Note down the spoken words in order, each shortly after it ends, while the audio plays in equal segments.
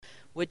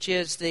which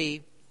is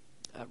the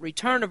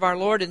return of our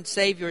Lord and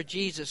Savior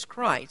Jesus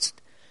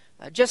Christ.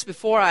 Just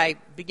before I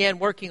began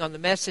working on the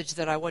message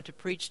that I want to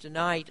preach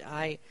tonight,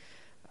 I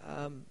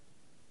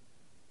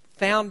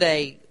found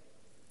an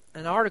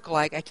article.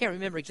 I can't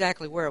remember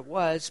exactly where it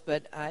was,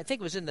 but I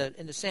think it was in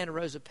the Santa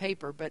Rosa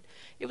paper. But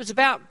it was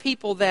about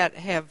people that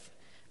have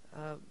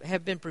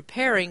been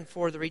preparing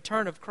for the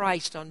return of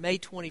Christ on May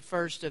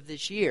 21st of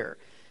this year.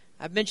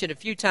 I've mentioned a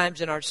few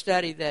times in our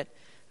study that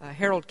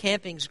Harold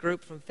Camping's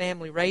group from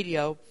Family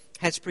Radio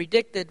has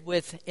predicted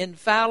with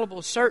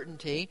infallible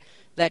certainty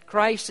that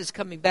Christ is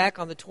coming back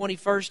on the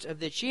 21st of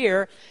this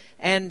year,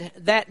 and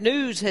that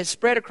news has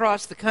spread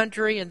across the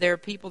country, and there are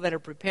people that are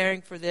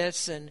preparing for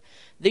this, and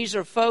these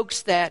are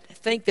folks that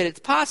think that it's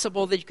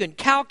possible that you can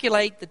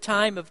calculate the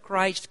time of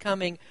Christ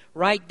coming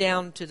right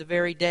down to the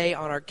very day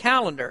on our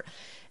calendar.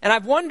 And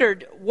I've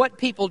wondered what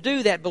people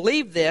do that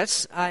believe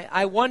this.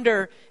 I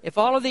wonder if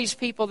all of these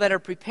people that are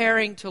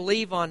preparing to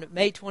leave on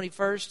May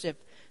 21st, if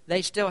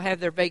they still have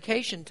their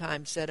vacation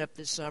time set up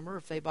this summer,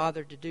 if they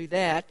bothered to do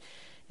that.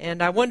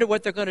 And I wonder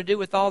what they're going to do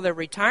with all their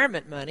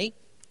retirement money,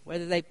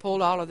 whether they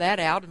pulled all of that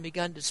out and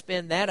begun to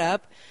spend that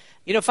up.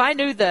 You know, if I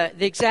knew the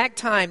exact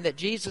time that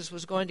Jesus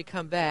was going to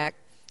come back,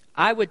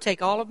 I would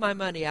take all of my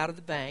money out of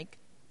the bank,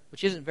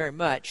 which isn't very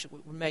much. It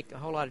would make a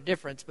whole lot of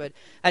difference. But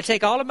I'd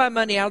take all of my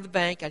money out of the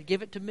bank. I'd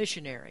give it to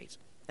missionaries.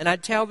 And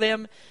I'd tell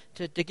them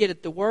to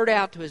get the word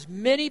out to as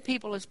many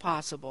people as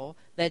possible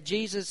that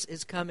Jesus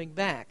is coming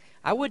back.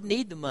 I wouldn't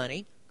need the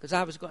money because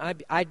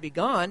I'd be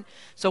gone.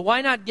 So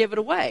why not give it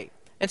away?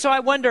 And so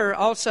I wonder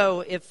also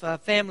if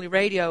Family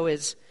Radio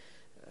is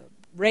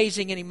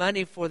raising any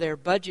money for their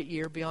budget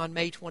year beyond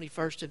May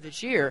 21st of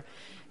this year.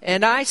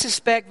 And I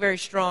suspect very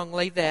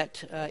strongly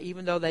that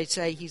even though they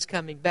say he's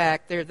coming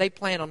back, they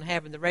plan on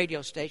having the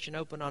radio station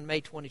open on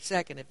May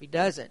 22nd if he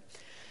doesn't.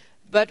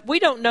 But we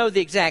don't know the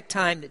exact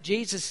time that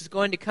Jesus is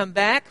going to come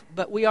back,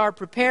 but we are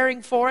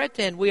preparing for it,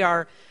 and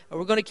we're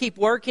going to keep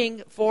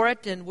working for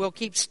it, and we'll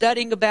keep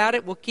studying about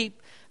it. We'll keep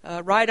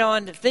right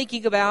on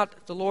thinking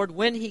about the Lord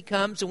when he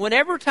comes, and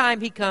whenever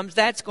time he comes,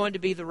 that's going to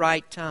be the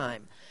right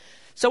time.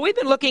 So we've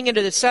been looking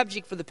into the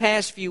subject for the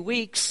past few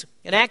weeks,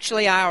 and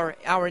actually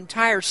our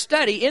entire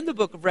study in the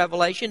book of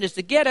Revelation is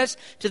to get us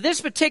to this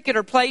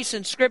particular place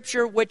in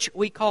Scripture, which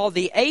we call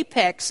the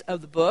apex of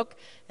the book,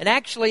 and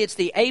actually it's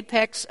the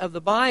apex of the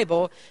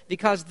Bible,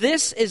 because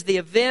this is the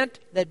event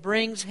that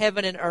brings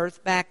heaven and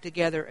earth back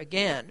together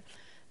again.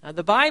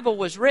 The Bible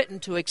was written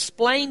to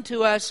explain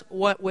to us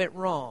what went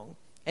wrong.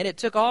 And it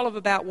took all of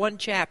about one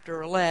chapter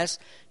or less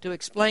to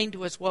explain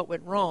to us what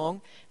went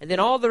wrong. And then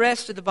all the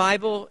rest of the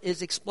Bible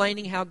is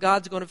explaining how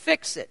God's going to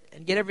fix it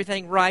and get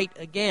everything right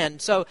again.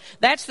 So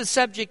that's the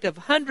subject of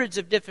hundreds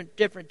of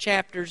different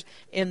chapters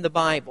in the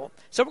Bible.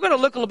 So we're going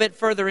to look a little bit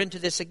further into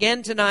this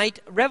again tonight.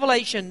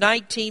 Revelation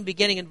 19,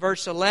 beginning in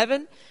verse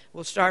 11.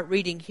 We'll start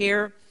reading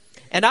here.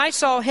 And I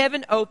saw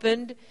heaven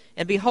opened,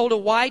 and behold, a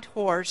white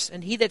horse,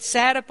 and he that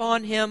sat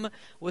upon him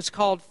was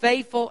called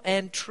Faithful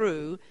and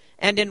True,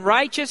 and in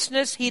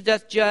righteousness he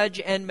doth judge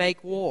and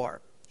make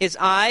war. His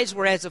eyes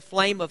were as a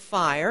flame of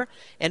fire,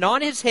 and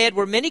on his head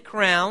were many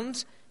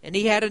crowns, and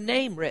he had a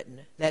name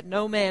written that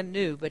no man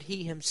knew but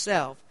he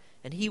himself.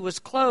 And he was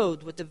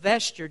clothed with a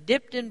vesture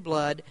dipped in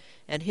blood,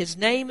 and his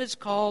name is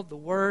called the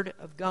Word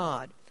of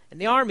God. And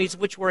the armies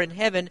which were in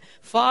heaven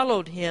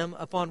followed him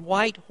upon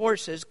white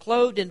horses,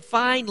 clothed in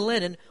fine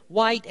linen,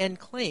 white and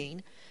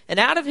clean. And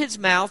out of his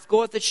mouth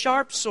goeth a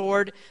sharp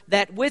sword,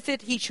 that with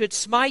it he should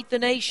smite the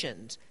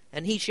nations.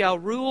 And he shall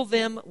rule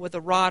them with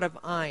a rod of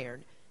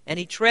iron. And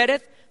he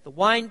treadeth the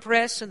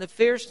winepress and the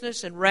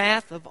fierceness and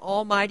wrath of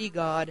Almighty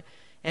God.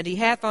 And he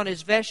hath on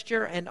his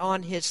vesture and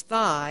on his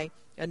thigh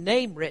a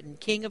name written,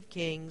 King of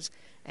Kings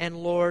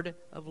and Lord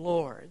of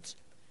Lords.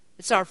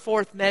 It's our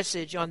fourth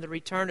message on the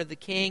return of the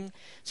King.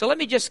 So let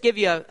me just give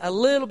you a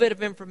little bit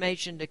of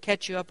information to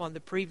catch you up on the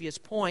previous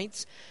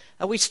points.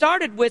 We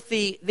started with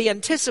the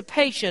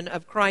anticipation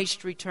of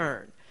Christ's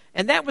return.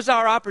 And that was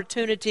our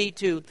opportunity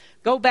to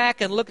go back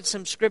and look at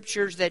some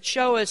scriptures that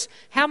show us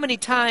how many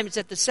times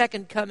that the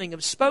second coming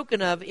is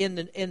spoken of in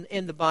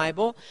the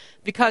Bible.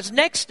 Because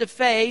next to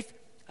faith,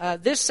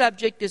 this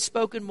subject is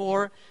spoken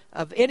more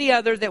of any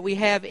other that we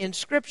have in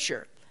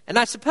Scripture. And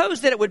I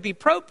suppose that it would be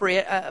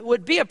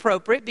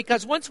appropriate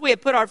because once we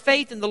have put our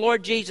faith in the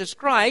Lord Jesus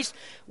Christ,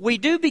 we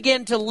do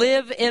begin to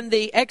live in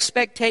the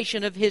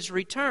expectation of his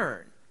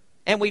return.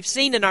 And we've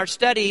seen in our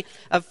study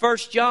of 1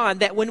 John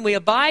that when we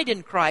abide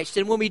in Christ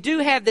and when we do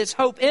have this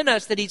hope in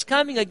us that he's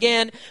coming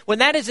again, when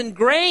that is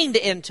ingrained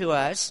into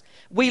us,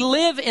 we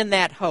live in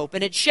that hope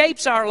and it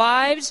shapes our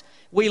lives.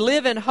 We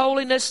live in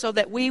holiness so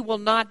that we will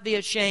not be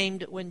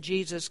ashamed when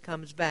Jesus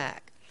comes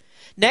back.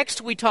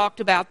 Next, we talked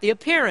about the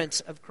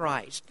appearance of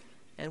Christ.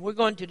 And we're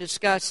going to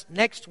discuss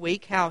next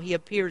week how he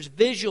appears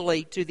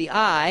visually to the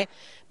eye.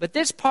 But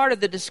this part of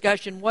the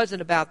discussion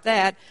wasn't about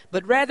that,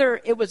 but rather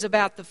it was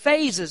about the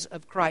phases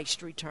of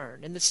Christ's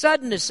return and the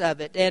suddenness of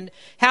it and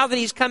how that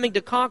he's coming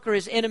to conquer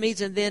his enemies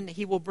and then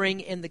he will bring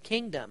in the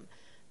kingdom.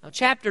 Now,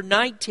 chapter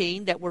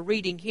 19 that we're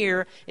reading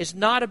here is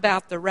not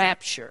about the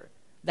rapture.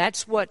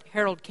 That's what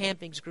Harold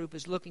Camping's group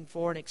is looking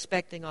for and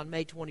expecting on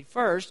May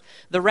 21st.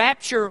 The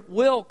rapture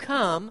will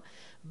come,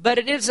 but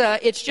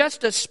it's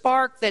just a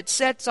spark that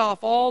sets off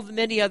all the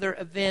many other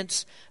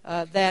events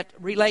that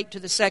relate to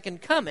the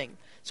second coming.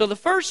 So the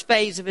first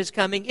phase of his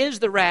coming is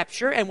the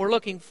rapture, and we're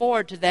looking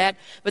forward to that.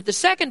 But the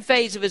second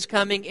phase of his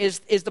coming is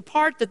the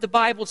part that the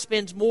Bible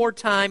spends more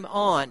time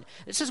on.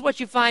 This is what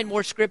you find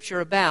more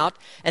scripture about.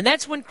 And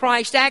that's when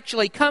Christ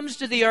actually comes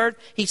to the earth.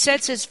 He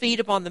sets his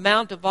feet upon the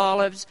Mount of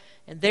Olives,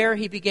 and there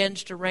he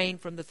begins to reign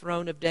from the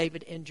throne of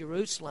David in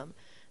Jerusalem.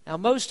 Now,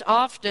 most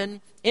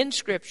often in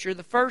Scripture,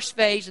 the first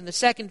phase and the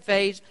second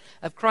phase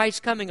of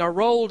Christ's coming are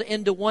rolled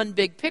into one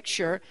big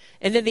picture,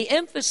 and then the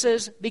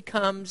emphasis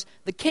becomes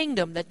the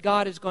kingdom that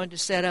God is going to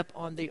set up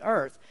on the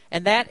earth.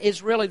 And that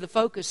is really the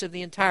focus of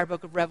the entire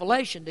book of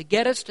Revelation, to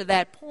get us to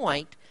that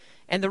point.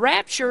 And the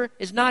rapture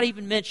is not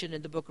even mentioned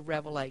in the book of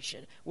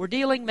Revelation. We're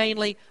dealing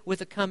mainly with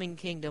the coming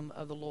kingdom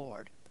of the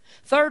Lord.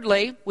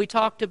 Thirdly, we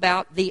talked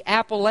about the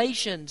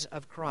appellations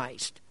of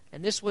Christ.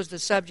 And this was the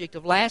subject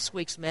of last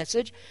week's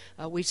message.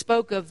 We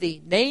spoke of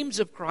the names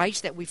of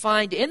Christ that we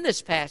find in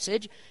this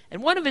passage.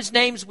 And one of his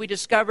names we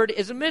discovered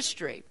is a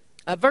mystery.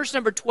 Verse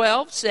number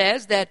 12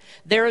 says that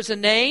there is a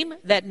name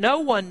that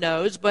no one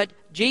knows but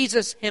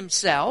Jesus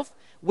himself.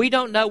 We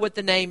don't know what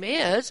the name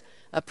is.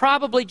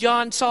 Probably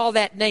John saw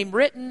that name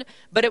written,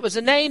 but it was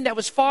a name that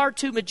was far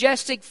too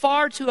majestic,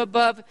 far too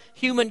above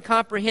human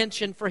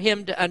comprehension for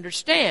him to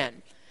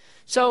understand.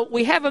 So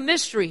we have a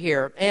mystery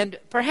here, and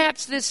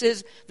perhaps this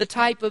is the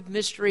type of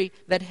mystery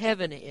that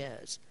heaven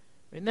is.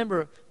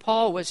 Remember,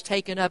 Paul was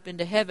taken up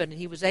into heaven, and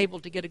he was able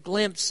to get a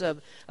glimpse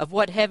of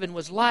what heaven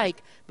was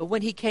like, but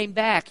when he came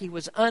back, he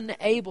was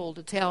unable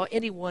to tell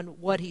anyone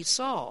what he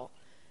saw.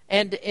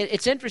 And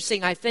it's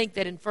interesting, I think,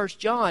 that in 1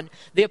 John,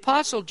 the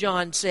Apostle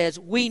John says,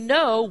 we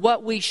know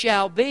what we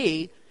shall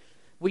be.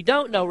 We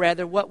don't know,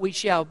 rather, what we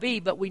shall be,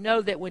 but we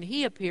know that when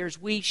he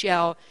appears, we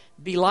shall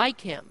be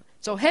like him.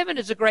 So heaven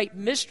is a great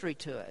mystery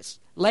to us.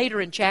 Later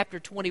in chapter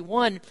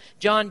 21,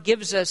 John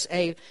gives us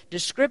a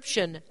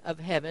description of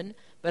heaven,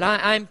 but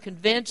I'm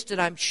convinced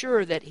and I'm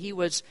sure that he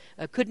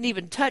couldn't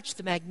even touch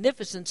the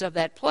magnificence of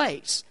that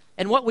place.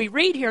 And what we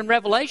read here in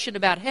Revelation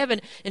about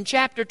heaven in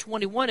chapter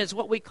 21 is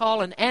what we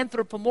call an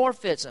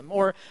anthropomorphism,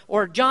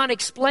 or John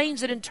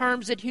explains it in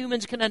terms that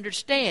humans can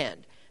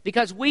understand,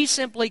 because we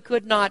simply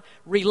could not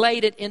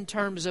relate it in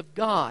terms of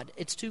God.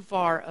 It's too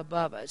far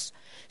above us.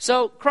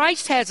 So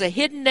Christ has a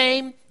hidden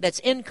name that's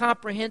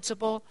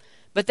incomprehensible,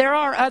 but there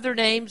are other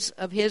names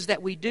of his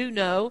that we do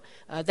know.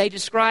 They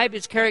describe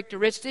his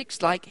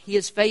characteristics, like he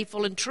is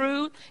faithful and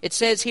true. It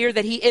says here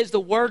that he is the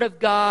Word of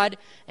God,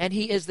 and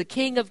he is the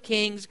King of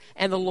kings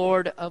and the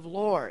Lord of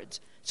lords.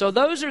 So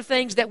those are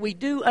things that we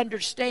do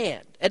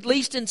understand. At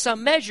least in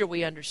some measure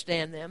we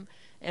understand them.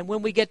 And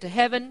when we get to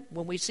heaven,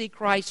 when we see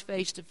Christ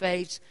face to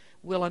face,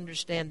 we'll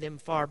understand them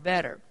far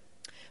better.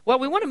 Well,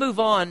 we want to move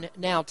on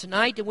now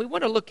tonight, and we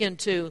want to look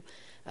into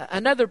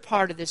another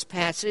part of this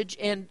passage.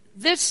 And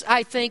this,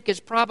 I think,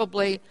 is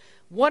probably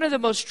one of the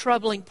most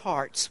troubling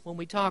parts when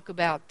we talk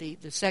about the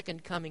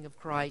second coming of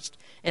Christ.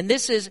 And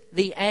this is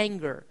the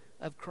anger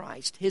of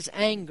Christ, his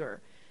anger.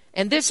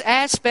 And this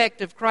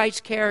aspect of Christ's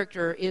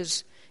character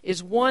is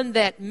one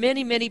that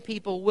many, many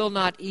people will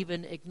not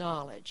even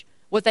acknowledge.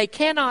 What they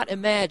cannot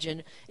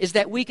imagine is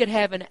that we could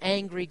have an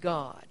angry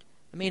God.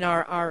 I mean,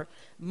 our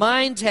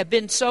minds have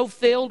been so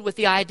filled with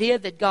the idea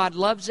that God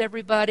loves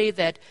everybody,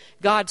 that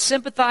God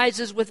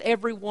sympathizes with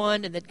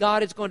everyone, and that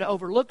God is going to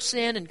overlook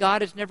sin, and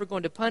God is never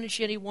going to punish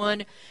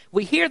anyone.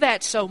 We hear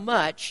that so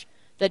much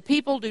that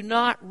people do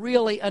not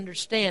really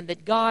understand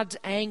that God's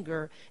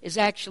anger is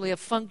actually a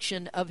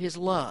function of his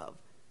love.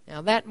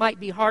 Now, that might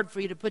be hard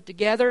for you to put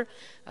together.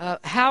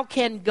 How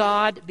can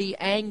God be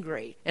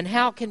angry? And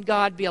how can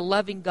God be a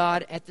loving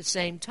God at the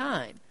same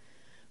time?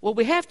 Well,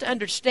 we have to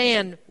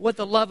understand what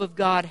the love of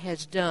God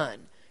has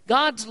done.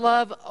 God's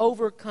love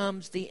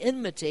overcomes the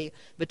enmity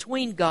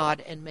between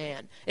God and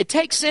man. It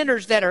takes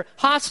sinners that are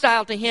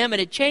hostile to him,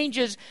 and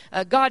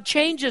God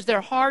changes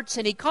their hearts,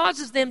 and he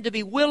causes them to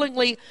be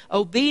willingly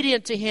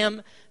obedient to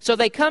him, so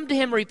they come to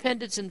him in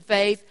repentance and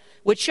faith,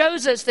 which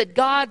shows us that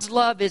God's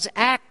love is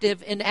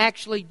active in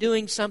actually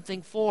doing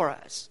something for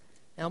us.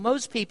 Now,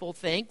 most people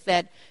think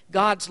that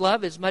God's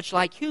love is much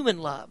like human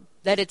love,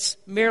 that it's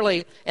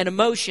merely an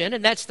emotion,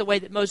 and that's the way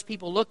that most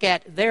people look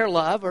at their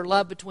love, or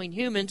love between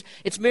humans.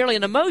 It's merely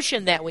an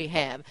emotion that we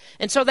have.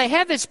 And so they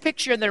have this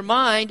picture in their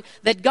mind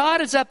that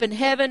God is up in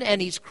heaven,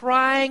 and he's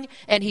crying,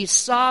 and he's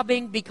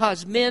sobbing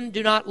because men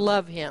do not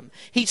love him.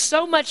 He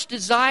so much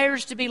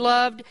desires to be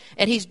loved,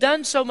 and he's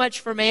done so much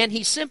for man,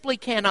 he simply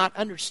cannot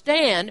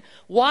understand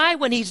why,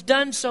 when he's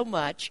done so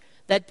much,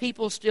 that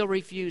people still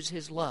refuse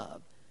his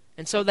love.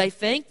 And so they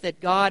think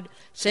that God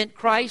sent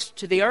Christ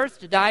to the earth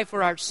to die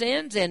for our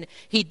sins, and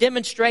he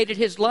demonstrated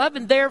his love,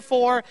 and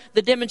therefore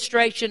the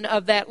demonstration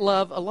of that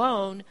love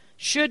alone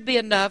should be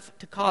enough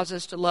to cause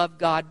us to love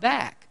God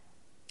back.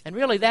 And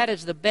really that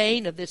is the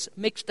bane of this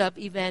mixed up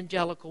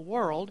evangelical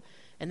world,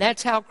 and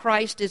that's how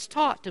Christ is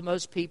taught to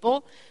most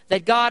people,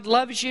 that God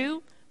loves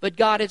you, but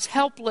God is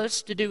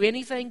helpless to do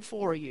anything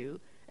for you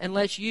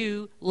unless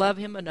you love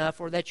Him enough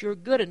or that you're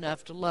good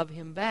enough to love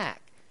Him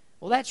back.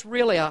 Well, that's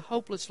really a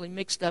hopelessly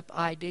mixed up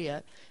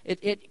idea.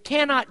 It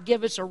cannot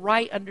give us a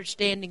right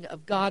understanding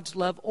of God's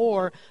love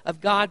or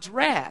of God's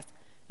wrath.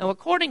 Now,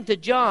 according to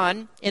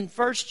John, in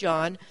 1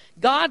 John,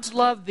 God's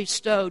love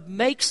bestowed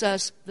makes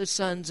us the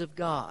sons of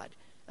God.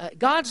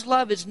 God's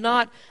love is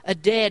not a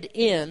dead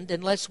end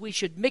unless we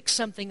should mix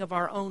something of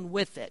our own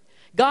with it.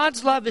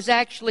 God's love is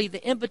actually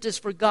the impetus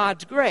for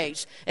God's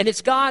grace, and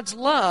it's God's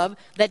love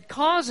that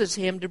causes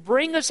Him to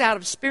bring us out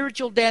of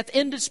spiritual death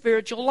into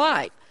spiritual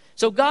life.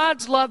 So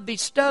God's love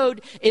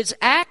bestowed is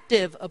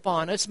active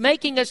upon us,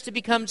 making us to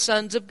become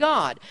sons of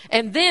God.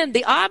 And then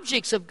the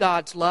objects of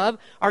God's love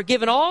are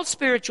given all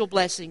spiritual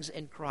blessings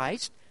in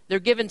Christ. They're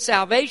given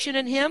salvation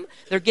in Him.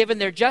 They're given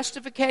their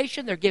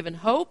justification. They're given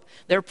hope.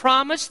 They're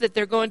promised that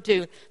they're going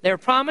to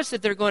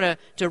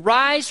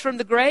rise from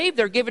the grave.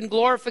 They're given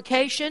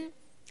glorification.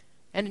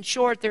 And in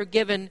short, they're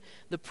given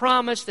the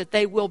promise that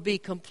they will be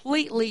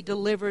completely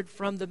delivered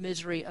from the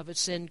misery of a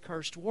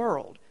sin-cursed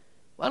world.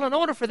 Well, in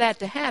order for that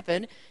to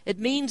happen, it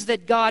means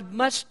that God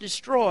must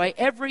destroy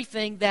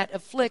everything that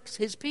afflicts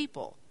His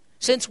people.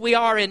 Since we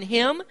are in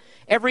Him,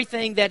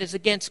 everything that is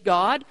against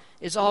God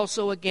is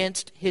also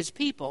against His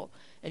people.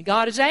 And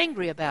God is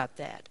angry about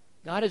that.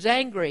 God is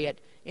angry at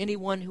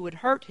anyone who would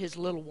hurt His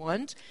little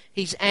ones.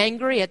 He's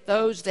angry at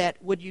those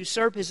that would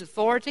usurp His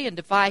authority and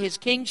defy His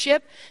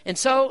kingship. And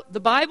so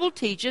the Bible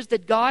teaches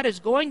that God is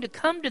going to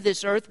come to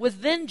this earth with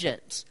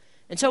vengeance.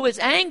 And so His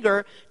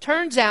anger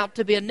turns out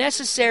to be a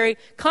necessary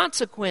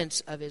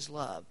consequence of His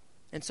love.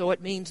 And so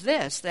it means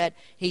this, that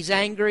He's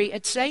angry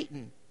at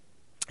Satan.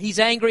 He's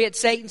angry at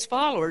Satan's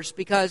followers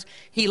because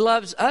he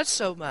loves us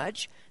so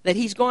much that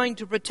He's going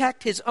to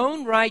protect His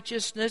own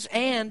righteousness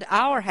and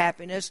our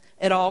happiness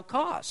at all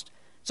cost.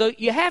 So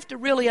you have to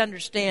really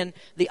understand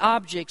the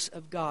objects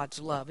of God's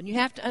love. And you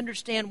have to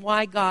understand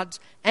why God's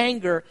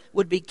anger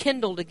would be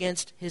kindled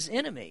against His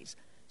enemies.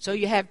 So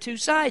you have two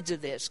sides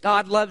of this.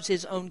 God loves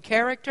His own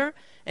character,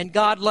 and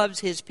God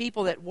loves His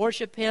people that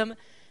worship Him.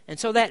 And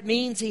so that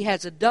means He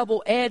has a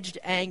double-edged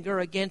anger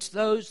against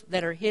those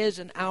that are His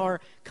and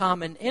our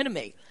common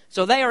enemy.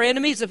 So they are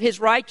enemies of His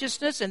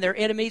righteousness, and they're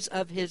enemies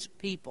of His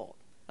people.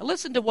 Now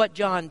listen to what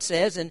John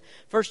says in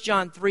 1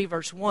 John 3,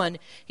 verse 1.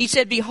 He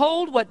said,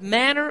 "Behold, what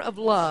manner of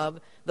love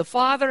the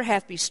Father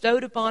hath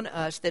bestowed upon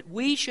us, that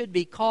we should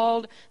be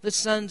called the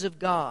sons of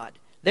God.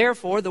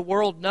 Therefore the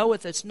world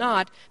knoweth us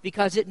not,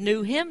 because it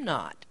knew Him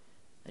not."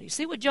 And you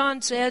see what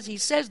John says? He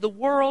says the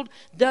world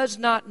does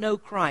not know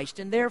Christ,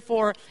 and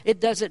therefore it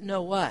doesn't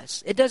know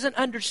us. It doesn't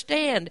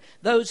understand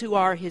those who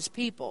are His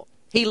people.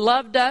 He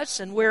loved us,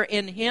 and we're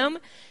in Him,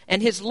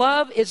 and His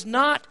love is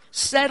not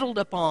settled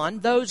upon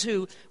those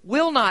who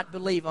will not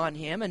believe on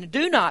Him and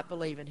do not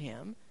believe in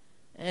Him.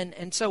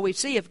 And so we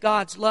see if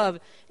God's love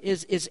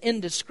is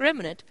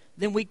indiscriminate,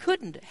 then we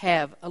couldn't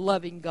have a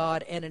loving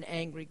God and an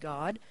angry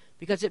God,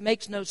 because it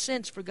makes no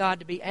sense for God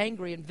to be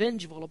angry and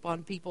vengeful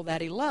upon people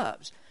that He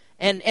loves.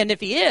 And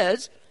if He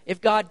is,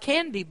 if God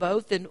can be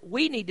both, then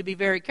we need to be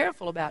very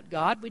careful about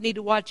God. We need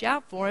to watch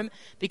out for Him,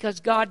 because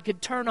God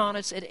could turn on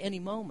us at any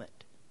moment.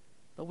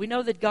 But we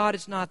know that God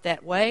is not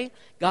that way.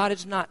 God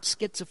is not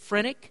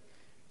schizophrenic.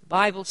 The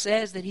Bible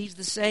says that He's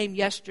the same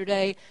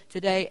yesterday,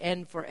 today,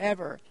 and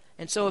forever.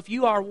 And so if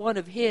you are one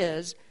of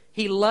His,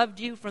 He loved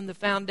you from the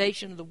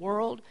foundation of the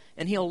world,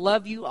 and He'll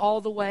love you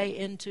all the way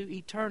into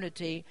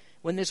eternity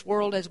when this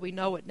world as we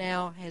know it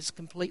now has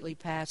completely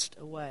passed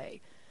away.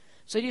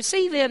 So do you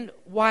see then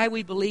why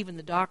we believe in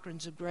the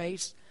doctrines of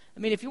grace? I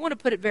mean, if you want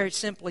to put it very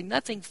simply,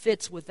 nothing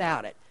fits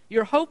without it.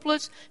 You're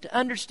hopeless to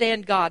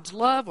understand God's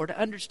love or to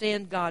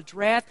understand God's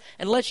wrath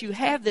unless you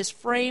have this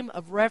frame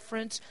of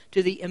reference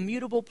to the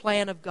immutable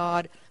plan of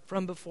God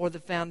from before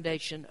the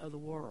foundation of the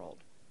world.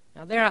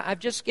 Now there, I've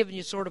just given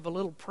you sort of a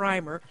little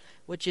primer,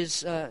 which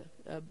is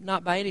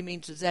not by any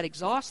means does that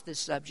exhaust this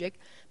subject,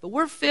 but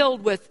we're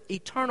filled with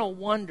eternal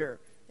wonder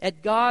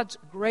at God's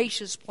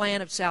gracious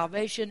plan of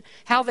salvation,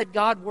 how that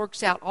God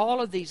works out all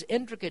of these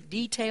intricate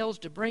details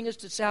to bring us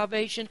to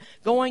salvation,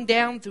 going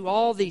down through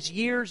all these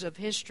years of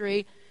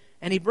history.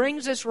 And He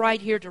brings us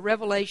right here to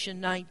Revelation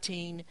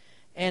 19,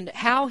 and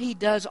how He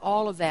does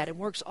all of that and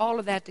works all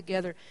of that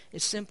together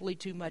is simply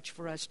too much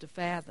for us to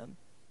fathom.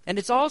 And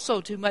it's also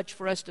too much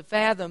for us to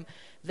fathom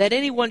that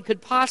anyone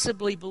could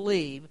possibly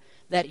believe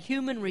that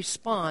human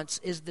response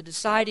is the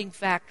deciding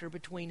factor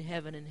between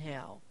heaven and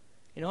hell.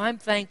 You know, I'm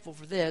thankful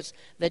for this,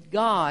 that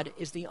God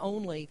is the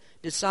only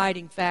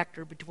deciding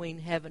factor between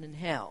heaven and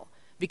hell.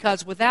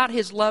 Because without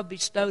His love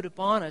bestowed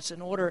upon us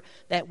in order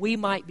that we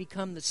might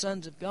become the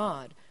sons of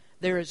God,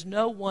 there is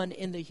no one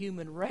in the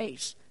human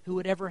race who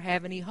would ever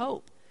have any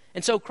hope.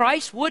 And so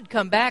Christ would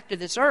come back to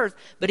this earth,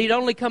 but He'd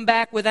only come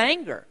back with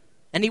anger.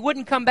 And He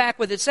wouldn't come back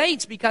with the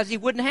saints because He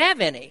wouldn't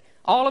have any.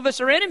 All of us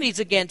are enemies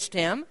against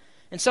Him.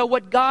 And so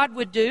what God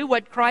would do,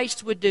 what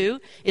Christ would do,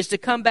 is to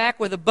come back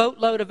with a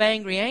boatload of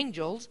angry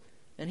angels,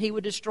 and He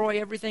would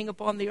destroy everything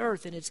upon the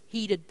earth in His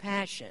heated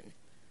passion.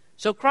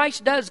 So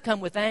Christ does come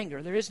with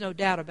anger. There is no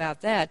doubt about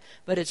that.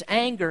 But his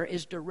anger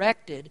is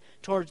directed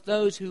towards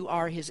those who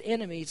are his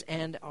enemies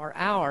and are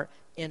our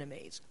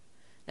enemies.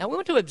 Now we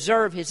want to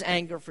observe his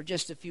anger for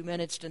just a few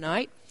minutes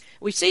tonight.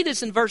 We see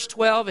this in verse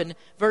 12 and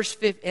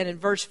in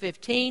verse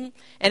 15.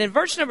 And in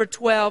verse number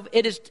 12,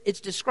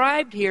 it's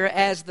described here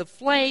as the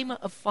flame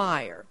of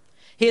fire.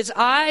 His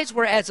eyes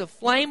were as a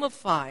flame of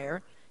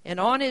fire, and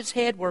on his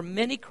head were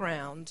many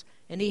crowns,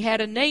 and he had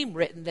a name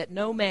written that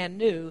no man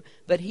knew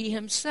but he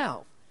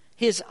himself.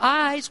 His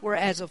eyes were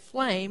as a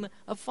flame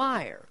of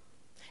fire.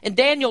 In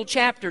Daniel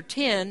chapter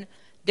 10,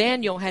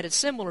 Daniel had a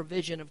similar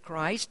vision of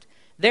Christ.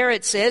 There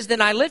it says, "Then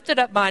I lifted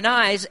up mine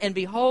eyes, and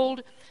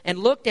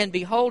looked, and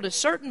behold, a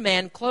certain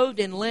man clothed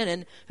in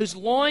linen, whose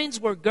loins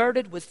were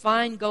girded with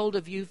fine gold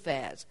of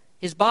Uphaz.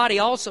 His body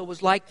also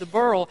was like the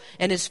beryl,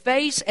 and his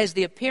face as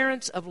the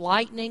appearance of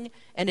lightning,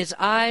 and his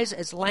eyes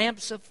as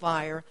lamps of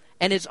fire,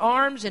 and his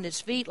arms and his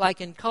feet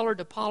like in color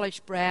to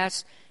polished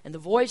brass, and the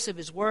voice of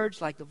his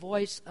words like the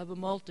voice of a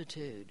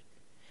multitude."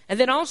 And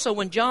then also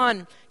when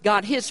John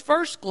got his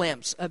first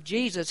glimpse of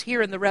Jesus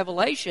here in the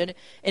Revelation,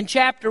 in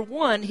chapter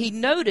 1, he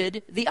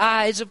noted the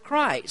eyes of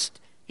Christ.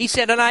 He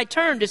said, "And I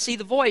turned to see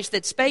the voice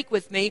that spake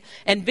with me,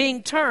 and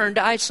being turned,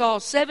 I saw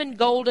 7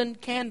 golden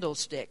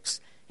candlesticks.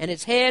 And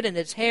his head and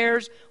his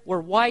hairs were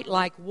white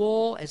like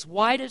wool, as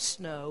white as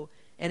snow,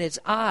 and his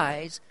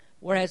eyes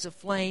were as a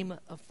flame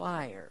of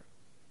fire."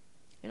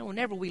 You know,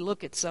 whenever we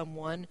look at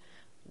someone,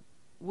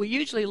 we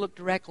usually look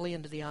directly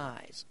into the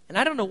eyes. And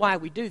I don't know why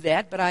we do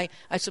that, but I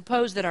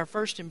suppose that our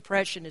first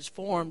impression is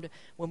formed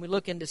when we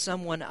look into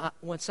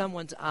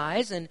someone's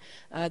eyes. And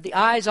the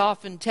eyes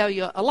often tell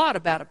you a lot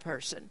about a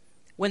person.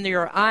 When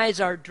your eyes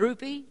are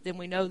droopy, then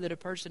we know that a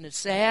person is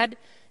sad.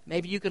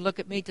 Maybe you can look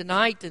at me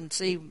tonight and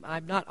see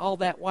I'm not all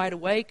that wide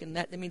awake, and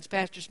that means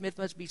Pastor Smith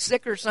must be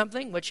sick or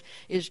something, which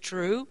is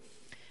true.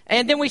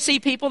 And then we see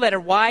people that are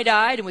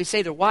wide-eyed, and we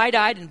say they're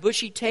wide-eyed and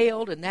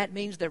bushy-tailed, and that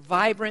means they're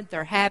vibrant,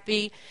 they're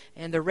happy,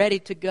 and they're ready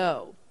to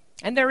go.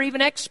 And there are even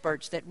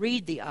experts that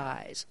read the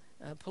eyes.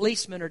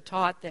 Policemen are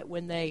taught that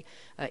when they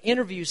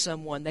interview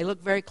someone, they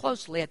look very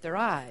closely at their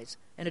eyes.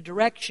 And a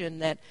direction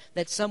that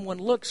someone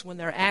looks when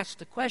they're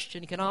asked a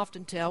question can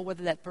often tell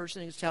whether that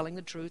person is telling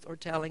the truth or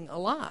telling a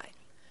lie.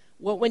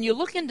 Well, when you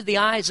look into the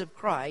eyes of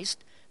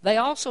Christ, they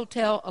also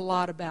tell a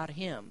lot about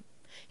him.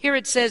 Here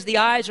it says the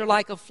eyes are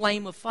like a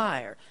flame of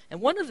fire.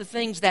 And one of the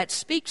things that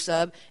speaks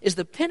of is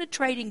the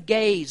penetrating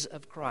gaze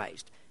of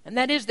Christ. And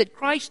that is that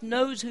Christ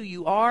knows who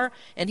you are,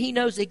 and he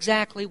knows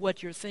exactly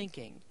what you're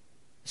thinking.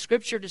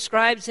 Scripture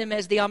describes him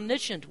as the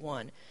omniscient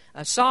one.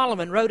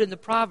 Solomon wrote in the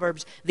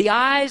Proverbs, "The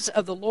eyes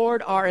of the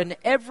Lord are in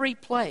every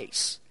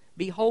place,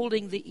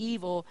 beholding the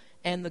evil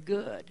and the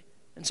good."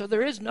 And so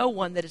there is no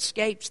one that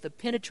escapes the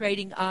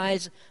penetrating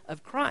eyes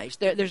of Christ.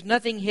 There's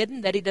nothing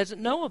hidden that he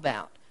doesn't know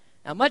about.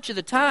 Now, much of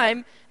the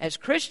time, as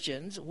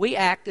Christians, we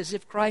act as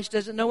if Christ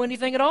doesn't know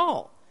anything at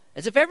all,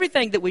 as if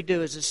everything that we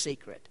do is a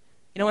secret.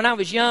 You know, when I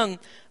was young,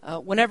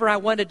 whenever I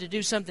wanted to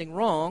do something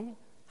wrong,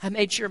 I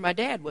made sure my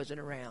dad wasn't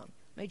around,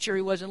 made sure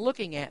he wasn't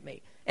looking at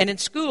me. And in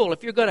school,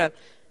 if you're going to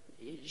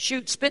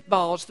shoot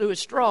spitballs through a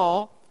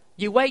straw,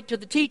 you wait till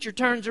the teacher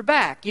turns her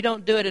back. You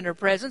don't do it in her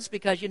presence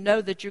because you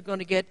know that you're going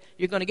to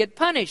get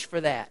punished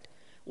for that.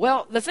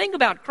 Well, the thing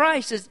about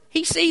Christ is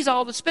he sees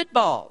all the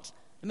spitballs.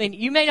 I mean,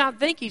 you may not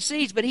think he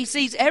sees, but he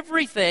sees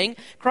everything.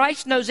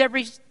 Christ knows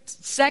every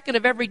second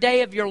of every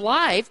day of your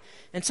life,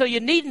 and so you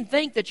needn't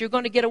think that you're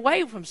going to get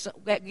away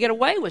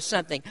with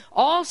something.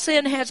 All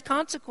sin has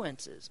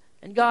consequences,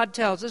 and God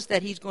tells us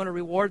that he's going to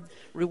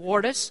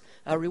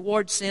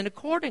reward sin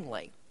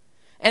accordingly.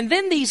 And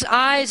then these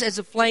eyes as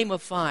a flame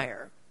of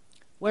fire,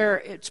 where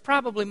it's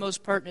probably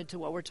most pertinent to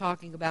what we're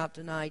talking about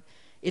tonight,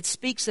 it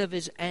speaks of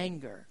his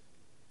anger.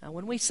 Now,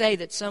 when we say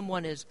that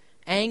someone is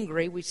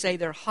angry, we say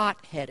they're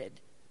hot-headed.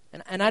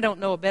 And I don't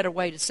know a better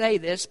way to say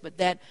this, but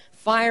that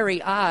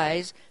fiery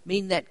eyes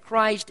mean that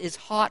Christ is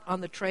hot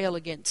on the trail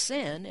against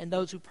sin and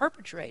those who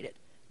perpetrate it.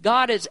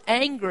 God is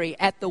angry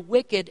at the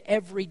wicked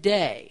every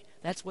day.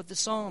 That's what the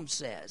Psalm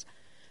says.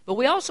 But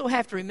we also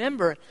have to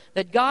remember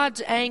that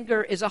God's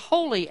anger is a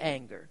holy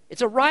anger.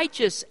 It's a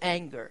righteous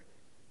anger.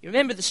 You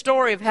remember the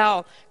story of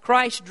how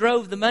Christ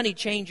drove the money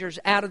changers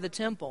out of the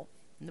temple.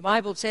 And the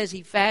Bible says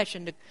he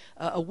fashioned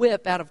a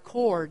whip out of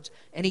cords,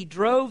 and he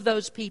drove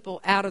those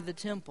people out of the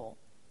temple.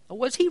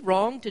 Was he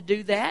wrong to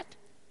do that?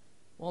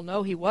 Well,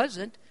 no, he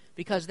wasn't,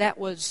 because that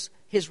was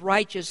his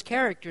righteous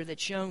character that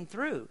shone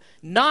through.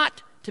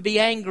 Not to be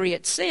angry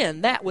at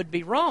sin, that would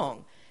be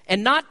wrong.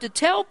 And not to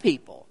tell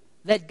people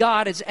that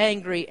God is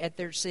angry at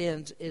their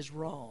sins is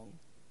wrong.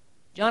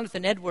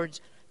 Jonathan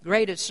Edwards'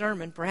 greatest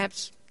sermon,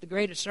 perhaps the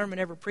greatest sermon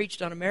ever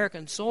preached on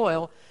American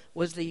soil,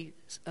 was the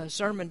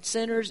sermon,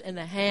 "Sinners in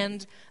the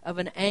Hands of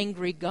an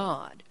Angry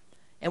God."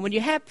 And when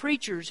you have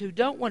preachers who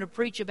don't want to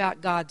preach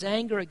about God's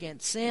anger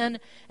against sin,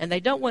 and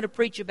they don't want to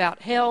preach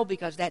about hell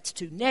because that's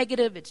too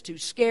negative, it's too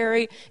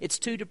scary, it's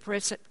too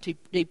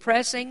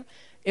depressing,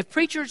 if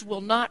preachers will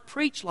not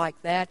preach like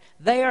that,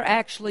 they are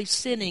actually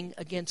sinning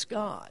against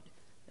God.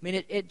 I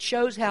mean, it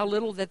shows how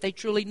little that they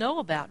truly know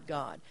about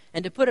God.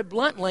 And to put it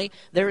bluntly,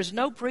 there is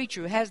no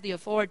preacher who has the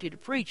authority to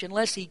preach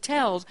unless he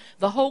tells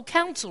the whole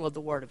counsel of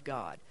the Word of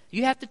God.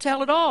 You have to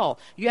tell it all.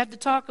 You have to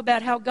talk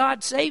about how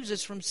God saves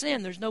us from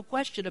sin. There's no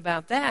question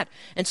about that.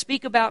 And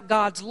speak about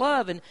God's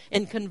love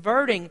and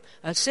converting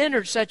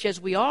sinners such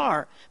as we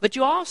are. But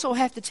you also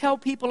have to tell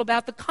people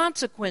about the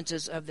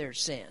consequences of their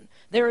sin.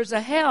 There is a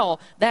hell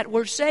that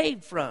we're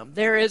saved from.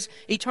 There is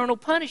eternal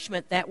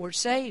punishment that we're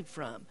saved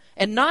from.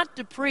 And not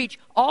to preach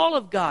all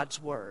of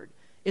God's Word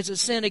is a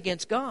sin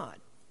against God.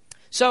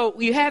 So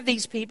you have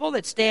these people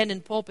that stand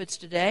in pulpits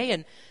today,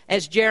 and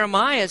as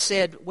Jeremiah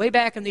said way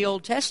back in the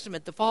Old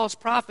Testament, the false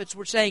prophets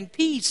were saying,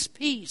 peace,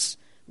 peace,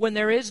 when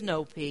there is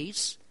no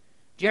peace.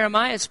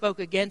 Jeremiah spoke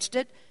against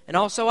it, and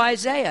also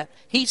Isaiah.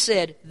 He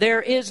said,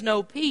 there is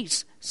no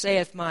peace,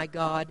 saith my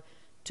God,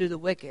 to the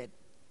wicked.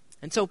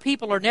 And so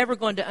people are never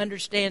going to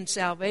understand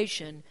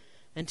salvation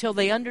until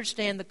they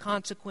understand the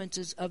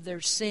consequences of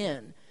their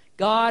sin.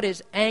 God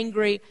is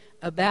angry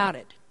about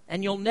it,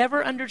 and you'll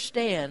never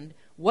understand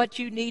what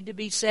you need to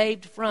be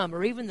saved from,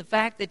 or even the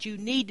fact that you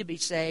need to be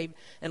saved,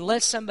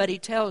 unless somebody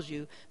tells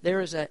you there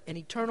is an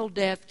eternal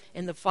death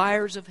in the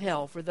fires of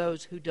hell for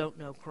those who don't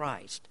know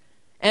Christ.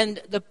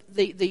 And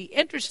the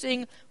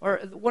interesting, or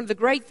one of the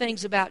great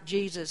things about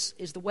Jesus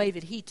is the way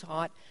that he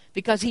taught,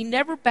 because he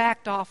never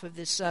backed off of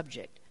this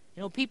subject.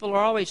 You know, people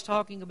are always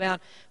talking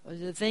about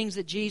the things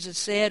that Jesus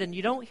said, and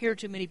you don't hear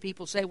too many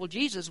people say, well,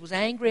 Jesus was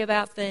angry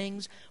about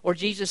things, or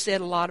Jesus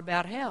said a lot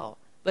about hell.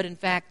 But in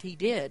fact, he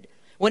did.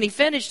 When he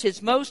finished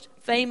his most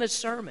famous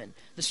sermon,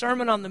 the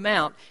Sermon on the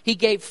Mount, he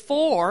gave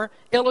 4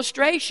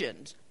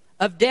 illustrations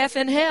of death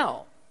and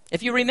hell.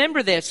 If you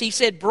remember this, he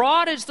said,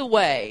 broad is the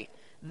way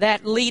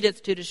that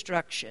leadeth to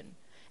destruction.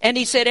 And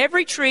he said,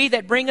 every tree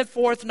that bringeth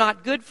forth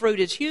not good fruit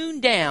is hewn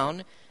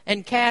down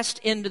and cast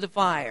into the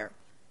fire.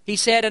 He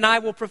said, and I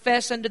will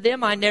profess unto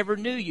them, I never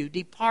knew you.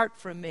 Depart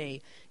from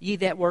me, ye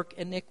that work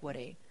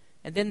iniquity.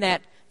 And then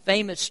that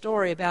famous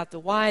story about the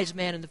wise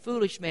man and the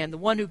foolish man, the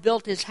one who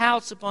built his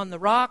house upon the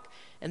rock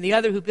and the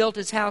other who built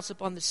his house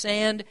upon the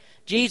sand.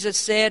 Jesus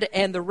said,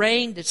 and the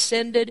rain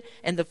descended,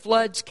 and the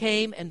floods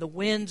came, and the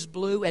winds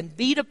blew, and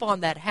beat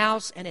upon that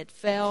house, and it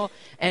fell,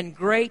 and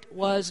great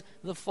was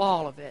the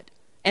fall of it.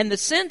 And the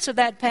sense of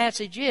that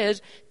passage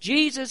is,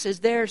 Jesus is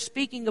there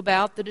speaking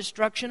about the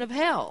destruction of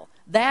hell.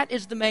 That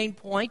is the main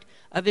point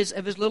of his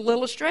little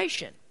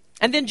illustration.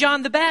 And then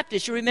John the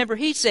Baptist, you remember,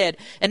 he said,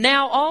 and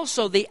now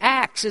also the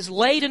axe is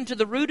laid unto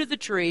the root of the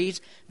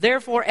trees,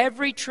 therefore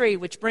every tree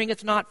which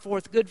bringeth not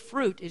forth good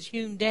fruit is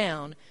hewn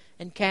down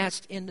and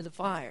cast into the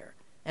fire.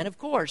 And of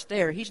course,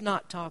 there, he's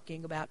not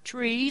talking about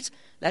trees.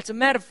 That's a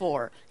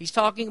metaphor. He's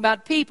talking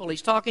about people.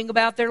 He's talking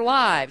about their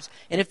lives.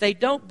 And if they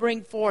don't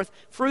bring forth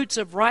fruits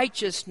of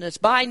righteousness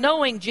by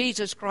knowing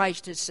Jesus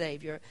Christ as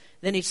Savior,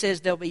 then he says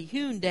they'll be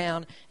hewn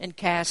down and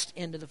cast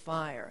into the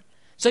fire.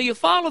 So you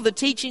follow the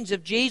teachings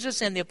of Jesus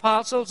and the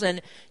apostles,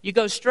 and you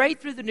go straight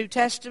through the New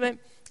Testament,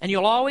 and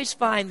you'll always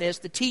find this.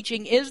 The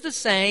teaching is the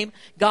same.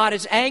 God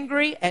is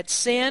angry at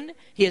sin.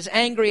 He is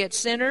angry at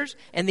sinners.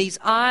 And these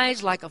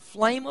eyes, like a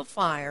flame of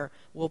fire,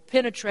 will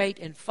penetrate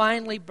and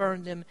finally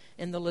burn them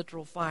in the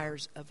literal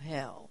fires of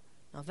hell.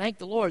 Now, thank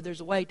the Lord, there's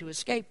a way to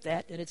escape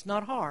that, and it's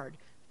not hard.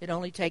 It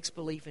only takes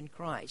belief in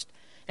Christ.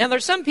 Now,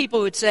 there's some people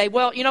who would say,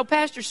 well, you know,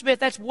 Pastor Smith,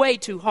 that's way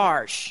too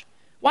harsh.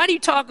 Why do you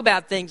talk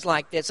about things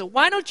like this? So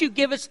why don't you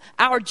give us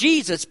our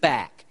Jesus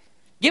back?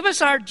 Give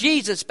us our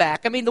Jesus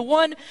back. I mean, the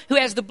one who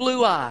has the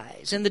blue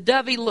eyes and the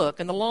dovey look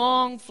and the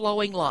long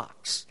flowing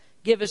locks.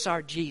 Give us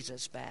our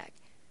Jesus back.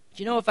 But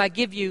you know, if I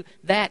give you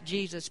that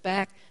Jesus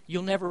back,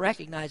 you'll never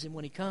recognize him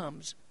when he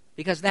comes,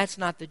 because that's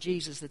not the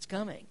Jesus that's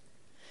coming.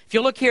 If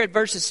you look here at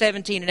verses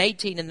 17 and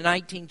 18 in the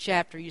 19th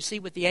chapter, you see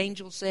what the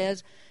angel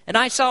says. And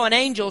I saw an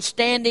angel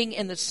standing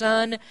in the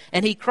sun,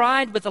 and he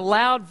cried with a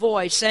loud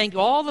voice, saying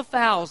to all the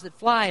fowls that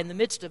fly in the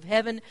midst of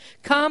heaven,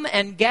 come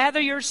and gather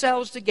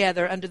yourselves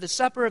together unto the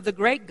supper of the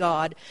great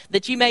God,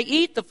 that ye may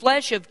eat the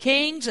flesh of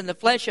kings, and the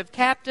flesh of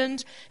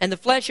captains, and the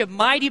flesh of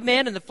mighty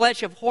men, and the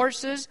flesh of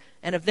horses,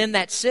 and of them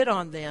that sit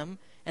on them,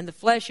 and the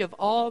flesh of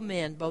all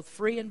men, both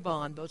free and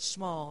bond, both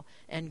small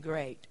and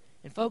great.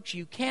 And folks,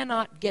 you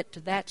cannot get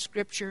to that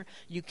scripture,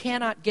 you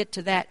cannot get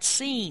to that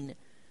scene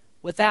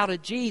without a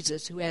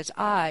Jesus who has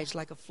eyes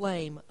like a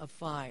flame of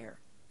fire.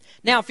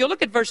 Now, if you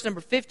look at verse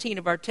number 15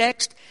 of our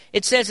text,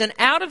 it says, and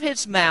out of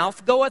his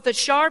mouth goeth a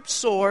sharp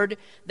sword,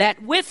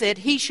 that with it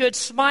he should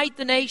smite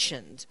the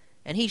nations,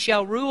 and he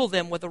shall rule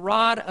them with a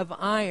rod of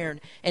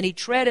iron, and he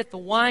treadeth the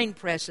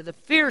winepress of the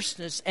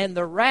fierceness and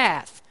the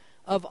wrath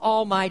of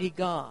Almighty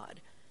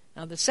God.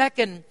 Now, the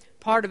second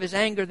part of his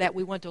anger that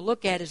we want to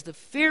look at is the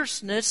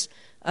fierceness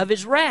of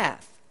his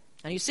wrath.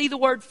 Now, you see the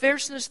word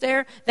fierceness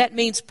there? That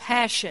means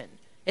passion.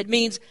 It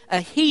means a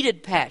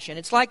heated passion.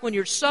 It's like when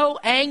you're so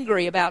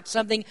angry about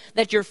something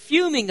that you're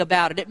fuming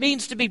about it. It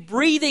means to be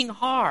breathing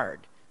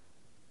hard.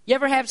 You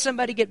ever have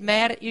somebody get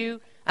mad at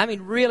you? I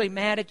mean, really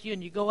mad at you,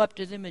 and you go up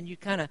to them and you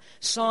kind of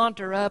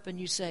saunter up and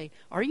you say,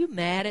 are you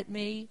mad at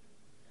me?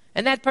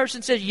 And that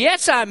person says,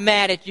 yes, I'm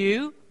mad at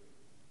you.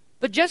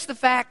 But just the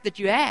fact that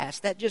you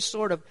ask, that just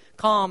sort of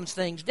calms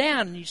things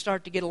down and you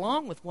start to get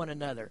along with one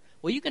another.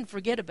 Well, you can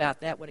forget about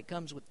that when it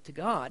comes to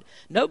God.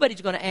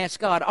 Nobody's going to ask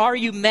God, are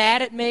you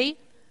mad at me?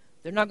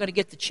 They're not going to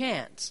get the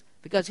chance.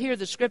 Because here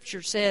the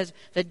Scripture says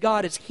that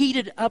God is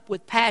heated up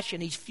with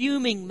passion. He's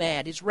fuming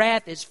mad. His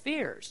wrath is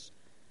fierce.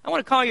 I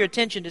want to call your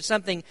attention to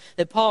something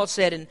that Paul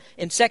said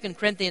in 2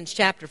 Corinthians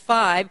chapter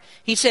 5.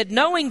 He said,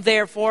 knowing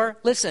therefore,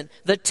 listen,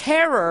 the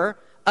terror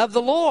of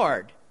the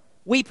Lord,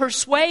 we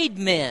persuade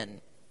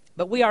men.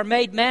 But we are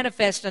made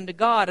manifest unto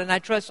God, and I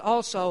trust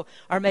also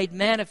are made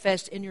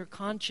manifest in your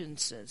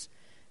consciences.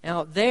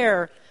 Now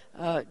there,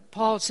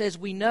 Paul says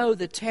we know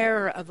the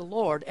terror of the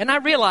Lord. And I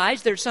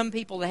realize there's some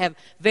people that have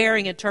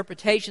varying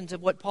interpretations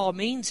of what Paul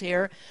means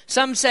here.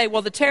 Some say,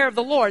 well, the terror of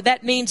the Lord,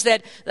 that means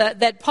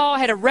that Paul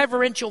had a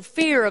reverential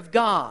fear of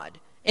God.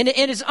 In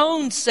his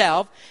own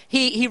self,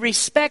 he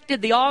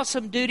respected the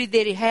awesome duty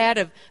that he had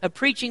of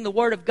preaching the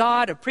Word of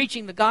God, of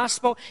preaching the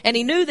gospel, and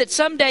he knew that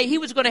someday he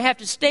was going to have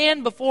to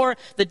stand before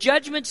the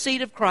judgment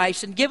seat of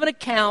Christ and give an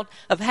account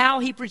of how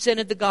he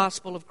presented the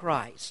gospel of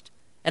Christ.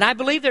 And I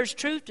believe there's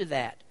truth to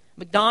that.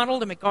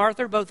 MacDonald and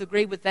MacArthur both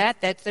agree with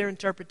that. That's their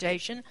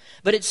interpretation.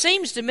 But it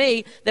seems to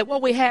me that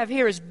what we have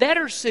here is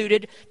better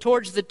suited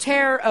towards the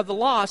terror of the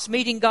lost,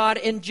 meeting God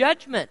in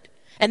judgment.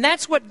 And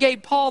that's what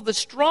gave Paul the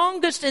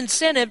strongest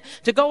incentive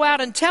to go out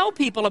and tell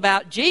people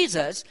about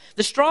Jesus.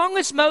 The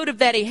strongest motive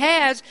that he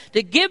has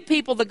to give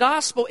people the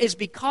gospel is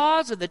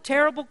because of the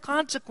terrible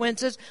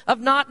consequences of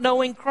not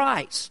knowing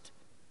Christ.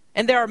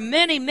 And there are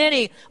many,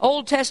 many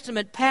Old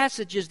Testament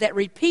passages that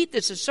repeat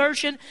this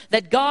assertion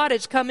that God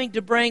is coming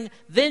to bring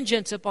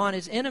vengeance upon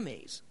his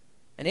enemies.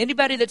 And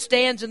anybody that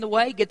stands in the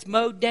way gets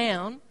mowed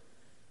down,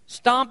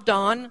 stomped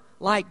on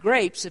like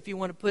grapes, if you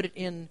want to put it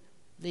in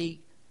the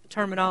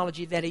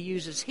terminology that he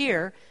uses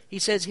here. He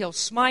says he'll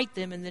smite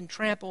them and then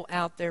trample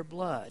out their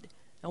blood.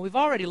 Now, we've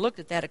already looked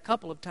at that a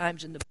couple of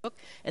times in the book,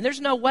 and there's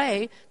no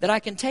way that I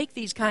can take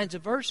these kinds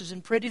of verses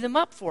and pretty them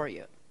up for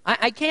you.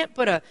 I can't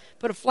put a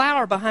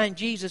flower behind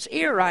Jesus'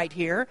 ear right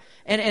here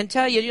and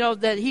tell you,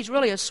 that he's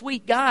really a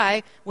sweet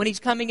guy when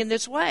he's coming in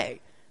this way.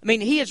 I mean,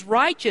 he is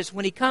righteous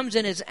when he comes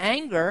in his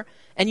anger,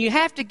 and you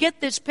have to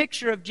get this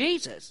picture of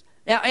Jesus.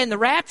 Now, in the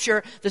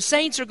rapture, the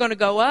saints are going to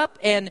go up,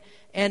 and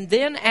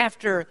then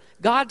after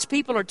God's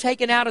people are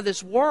taken out of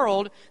this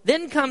world,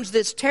 then comes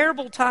this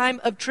terrible time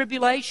of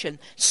tribulation.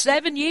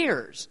 7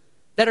 years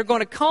that are going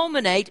to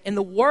culminate in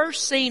the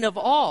worst scene of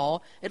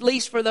all, at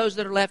least for those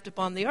that are left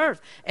upon the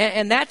earth.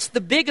 And that's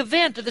the big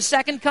event of the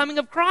second coming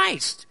of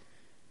Christ.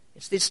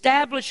 It's the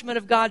establishment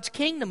of God's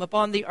kingdom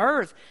upon the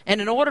earth.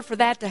 And in order for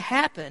that to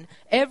happen,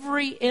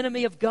 every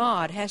enemy of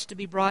God has to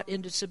be brought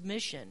into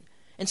submission.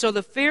 And so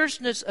the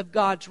fierceness of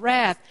God's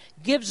wrath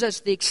gives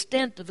us the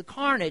extent of the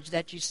carnage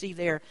that you see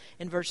there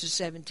in verses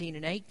 17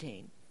 and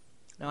 18.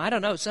 Now, I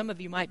don't know, some of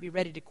you might be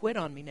ready to quit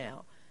on me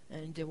now.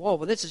 And, well,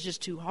 this is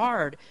just too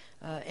hard.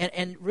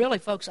 And really,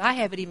 folks, I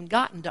haven't even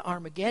gotten to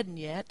Armageddon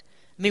yet.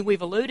 I mean,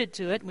 we've alluded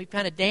to it, and we've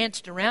kind of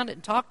danced around it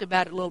and talked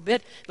about it a little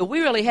bit, but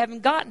we really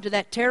haven't gotten to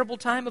that terrible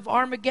time of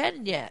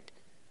Armageddon yet.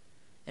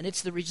 And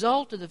it's the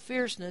result of the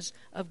fierceness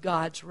of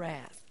God's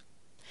wrath.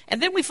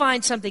 And then we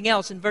find something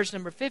else in verse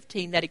number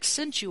 15 that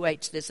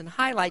accentuates this and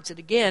highlights it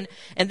again.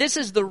 And this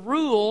is the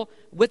rule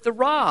with the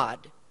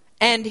rod.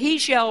 And he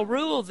shall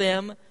rule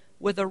them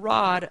with a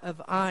rod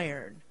of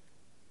iron.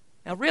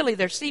 Now, really,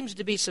 there seems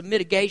to be some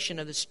mitigation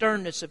of the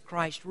sternness of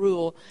Christ's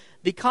rule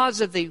because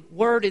of the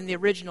word in the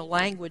original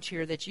language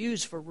here that's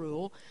used for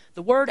rule.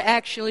 The word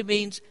actually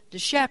means to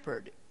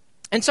shepherd.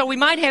 And so we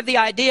might have the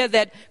idea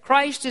that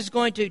Christ is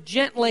going to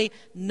gently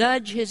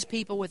nudge his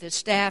people with his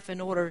staff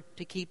in order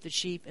to keep the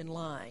sheep in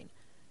line.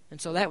 And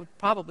so that would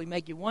probably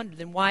make you wonder,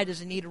 then why does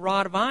he need a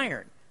rod of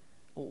iron?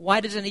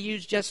 Why doesn't he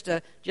use just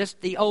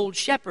the old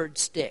shepherd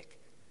stick?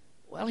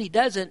 Well, he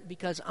doesn't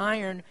because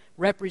iron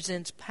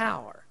represents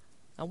power.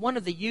 Now, one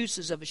of the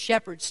uses of a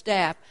shepherd's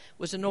staff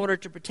was in order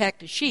to protect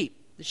the sheep.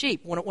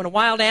 When a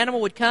wild animal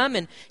would come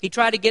and he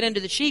tried to get into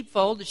the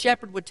sheepfold, the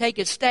shepherd would take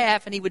his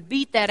staff and he would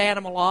beat that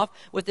animal off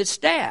with his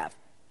staff.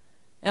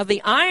 Now,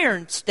 the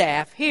iron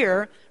staff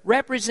here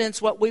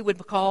represents what we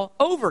would call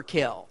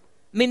overkill.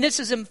 I mean, this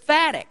is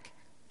emphatic.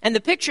 And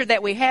the picture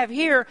that we have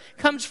here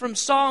comes from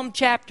Psalm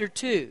chapter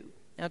 2.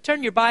 Now,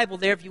 turn your Bible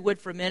there, if you would,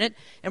 for a minute,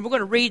 and we're going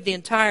to read the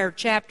entire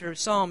chapter of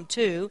Psalm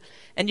 2.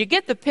 And you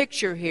get the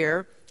picture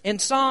here in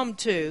Psalm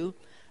 2,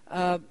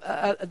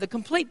 the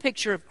complete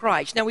picture of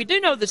Christ. Now, we do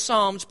know the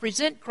Psalms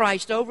present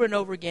Christ over and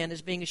over again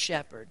as being a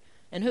shepherd.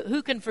 And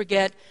who can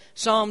forget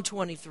Psalm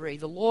 23?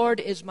 The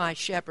Lord is my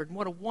shepherd. And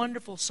what a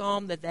wonderful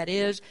psalm that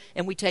is.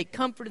 And we take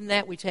comfort in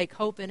that. We take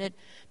hope in it.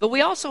 But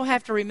we also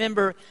have to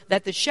remember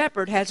that the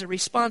shepherd has a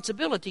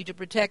responsibility to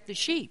protect the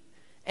sheep.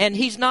 And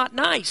he's not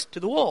nice to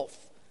the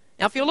wolf.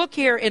 Now, if you look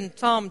here in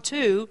Psalm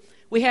 2,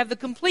 we have the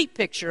complete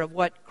picture of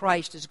what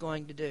Christ is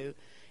going to do.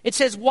 It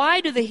says,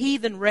 why do the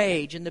heathen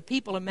rage and the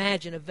people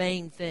imagine a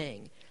vain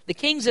thing? The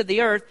kings of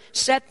the earth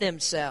set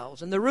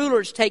themselves, and the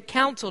rulers take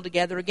counsel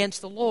together against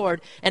the Lord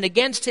and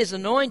against his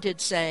anointed,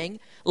 saying,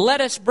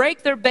 let us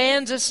break their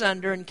bands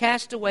asunder and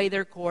cast away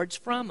their cords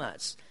from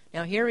us.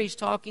 Now here he's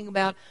talking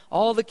about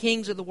all the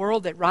kings of the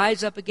world that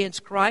rise up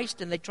against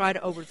Christ and they try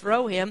to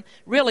overthrow him,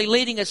 really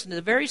leading us into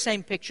the very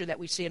same picture that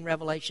we see in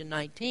Revelation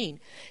 19.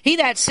 He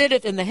that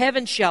sitteth in the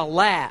heavens shall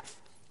laugh.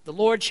 The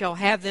Lord shall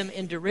have them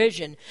in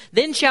derision.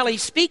 Then shall he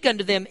speak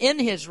unto them in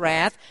his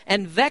wrath,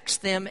 and vex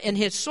them in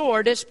his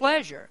sore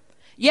displeasure.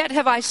 Yet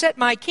have I set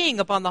my king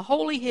upon the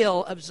holy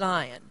hill of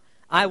Zion.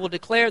 I will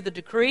declare the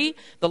decree.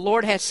 The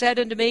Lord hath said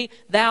unto me,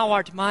 thou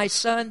art my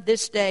son,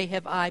 this day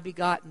have I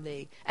begotten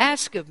thee.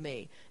 Ask of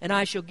me, and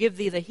I shall give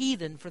thee the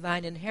heathen for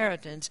thine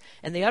inheritance,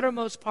 and the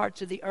uttermost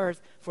parts of the earth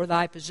for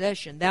thy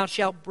possession. Thou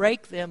shalt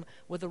break them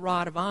with a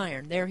rod of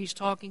iron. There he's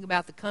talking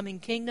about the coming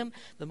kingdom,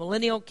 the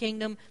millennial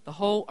kingdom. The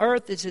whole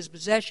earth is his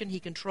possession.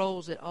 He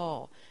controls it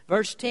all.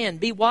 Verse 10,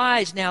 be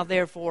wise now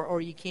therefore, O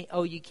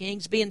ye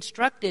kings. Be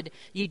instructed,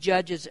 ye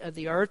judges of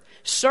the earth.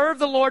 Serve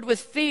the Lord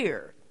with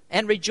fear,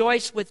 and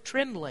rejoice with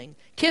trembling.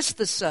 Kiss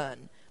the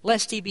Son,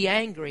 lest he be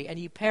angry, and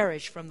ye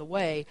perish from the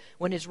way,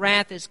 when his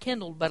wrath is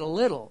kindled but a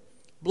little.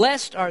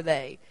 Blessed are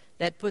they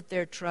that put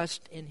their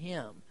trust in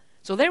him.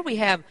 So there we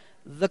have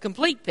the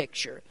complete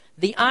picture.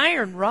 The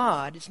iron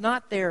rod is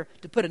not there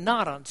to put a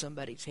knot on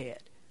somebody's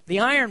head. The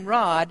iron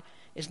rod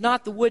is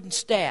not the wooden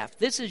staff.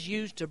 This is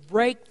used to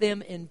break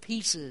them in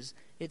pieces,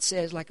 it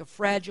says, like a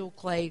fragile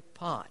clay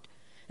pot.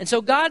 And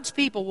so God's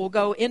people will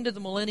go into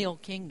the millennial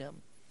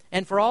kingdom.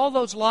 And for all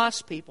those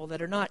lost people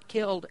that are not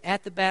killed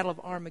at the Battle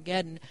of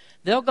Armageddon,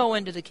 they'll go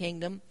into the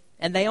kingdom,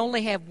 and they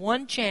only have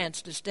one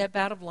chance to step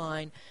out of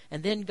line,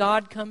 and then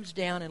God comes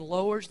down and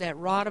lowers that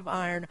rod of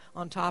iron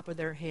on top of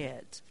their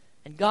heads.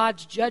 And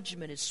God's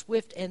judgment is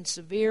swift and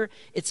severe.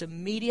 It's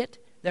immediate.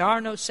 There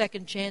are no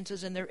second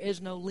chances, and there is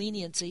no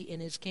leniency in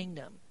his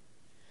kingdom.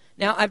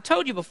 Now, I've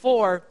told you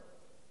before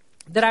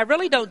that I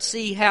really don't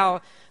see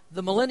how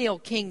the millennial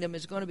kingdom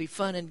is going to be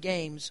fun and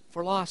games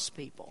for lost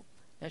people.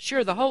 Now,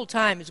 sure, the whole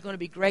time is going to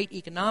be great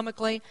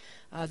economically.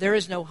 There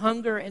is no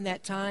hunger in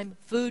that time.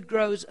 Food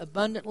grows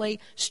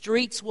abundantly.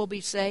 Streets will be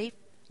safe.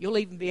 You'll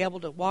even be able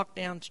to walk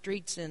down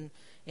streets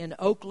in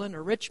Oakland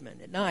or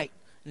Richmond at night.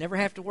 Never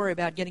have to worry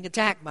about getting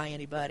attacked by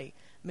anybody.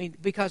 I mean,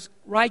 because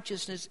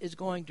righteousness is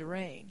going to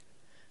reign.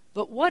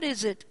 But what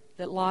is it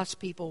that lost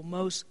people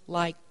most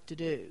like to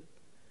do?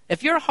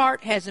 If your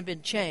heart hasn't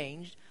been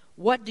changed,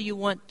 what do you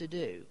want to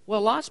do?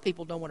 Well, lost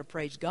people don't want to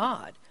praise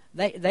God.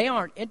 They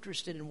aren't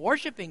interested in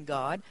worshiping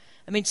God.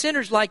 I mean,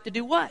 sinners like to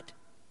do what?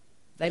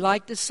 They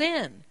like to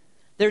sin.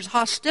 There's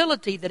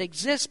hostility that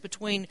exists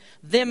between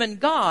them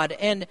and God,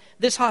 and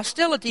this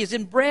hostility is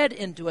inbred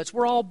into us.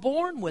 We're all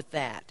born with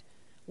that.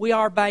 We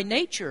are by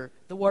nature,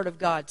 the Word of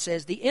God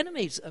says, the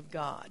enemies of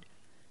God.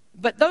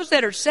 But those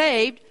that are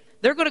saved,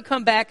 they're going to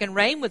come back and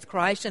reign with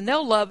Christ, and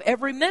they'll love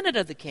every minute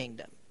of the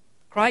kingdom.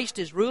 Christ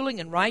is ruling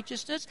in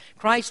righteousness.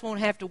 Christ won't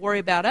have to worry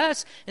about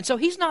us. And so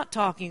he's not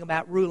talking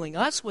about ruling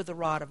us with a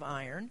rod of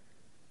iron.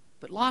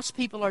 But lost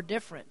people are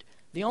different.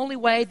 The only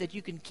way that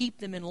you can keep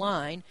them in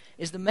line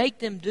is to make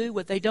them do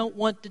what they don't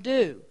want to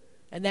do.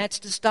 And that's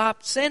to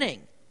stop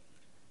sinning.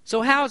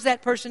 So how is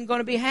that person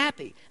going to be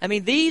happy? I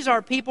mean, these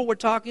are people we're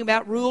talking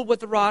about ruled with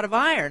the rod of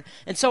iron.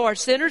 And so are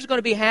sinners going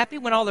to be happy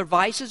when all their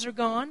vices are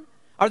gone?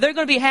 Are they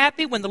going to be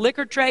happy when the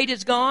liquor trade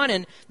is gone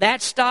and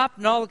that's stopped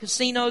and all the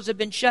casinos have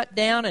been shut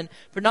down and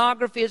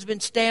pornography has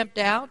been stamped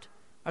out?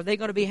 Are they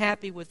going to be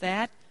happy with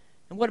that?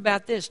 And what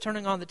about this?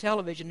 Turning on the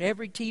television,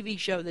 every TV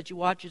show that you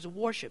watch is a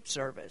worship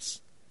service.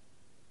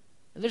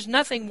 And there's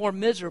nothing more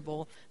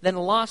miserable than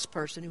a lost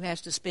person who has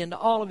to spend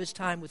all of his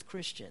time with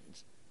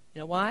Christians. You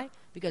know why?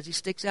 Because he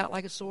sticks out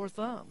like a sore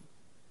thumb.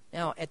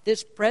 Now, at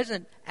this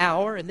present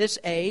hour, in this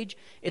age,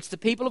 it's the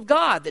people of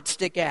God that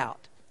stick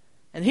out.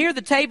 And here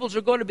the tables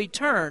are going to be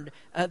turned.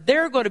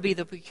 They're going to be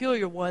the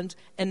peculiar ones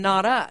and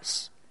not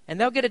us. And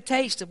they'll get a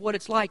taste of what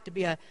it's like to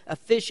be a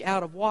fish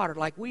out of water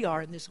like we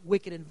are in this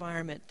wicked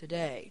environment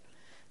today.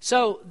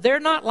 So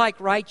they're not like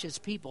righteous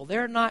people.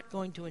 They're not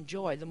going to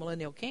enjoy the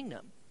millennial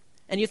kingdom.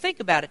 And you think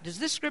about it, does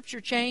this scripture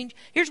change?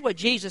 Here's what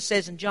Jesus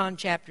says in John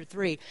chapter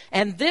 3.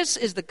 And this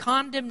is the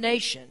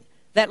condemnation,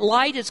 that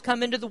light has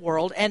come into the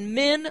world, and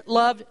men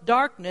loved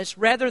darkness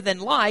rather than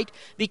light,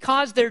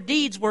 because their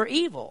deeds were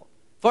evil.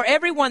 For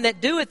everyone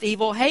that doeth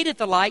evil hateth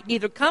the light,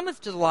 neither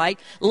cometh to the light,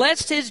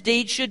 lest his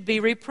deeds should be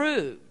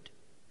reproved.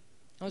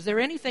 Now, is there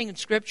anything in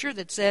Scripture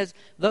that says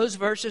those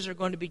verses are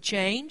going to be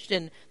changed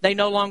and they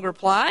no longer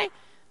apply?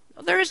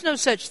 Well, there is no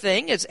such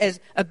thing as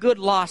a good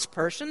lost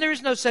person. There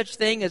is no such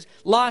thing as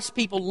lost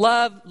people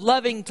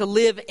loving to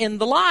live in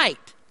the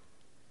light.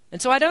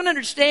 And so I don't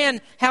understand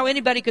how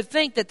anybody could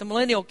think that the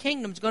millennial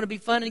kingdom is going to be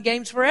fun and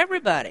games for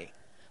everybody.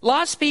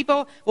 Lost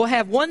people will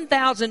have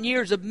 1,000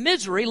 years of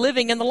misery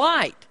living in the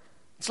light.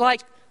 It's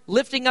like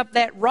lifting up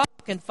that rock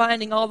and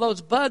finding all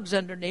those bugs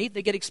underneath.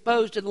 They get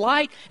exposed to the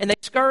light and they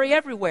scurry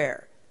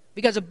everywhere.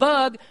 Because a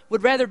bug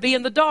would rather be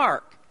in the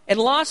dark. And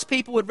lost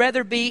people would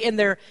rather be in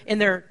their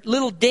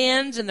little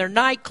dens and their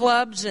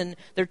nightclubs and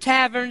their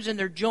taverns and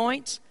their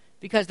joints.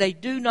 because they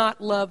do not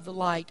love the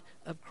light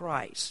of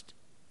Christ.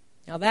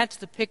 Now that's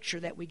the picture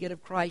that we get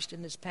of Christ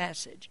in this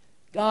passage.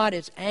 God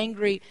is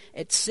angry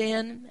at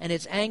sin, and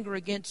his anger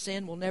against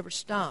sin will never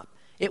stop.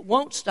 It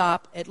won't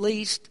stop, at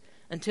least,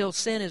 until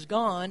sin is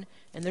gone,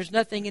 and there's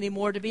nothing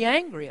anymore to be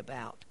angry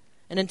about.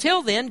 And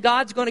until then,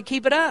 God's going to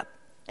keep it up.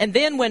 And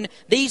then when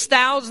these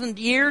 1,000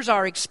 years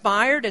are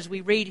expired, as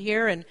we read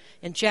here in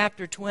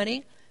chapter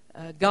 20,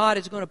 God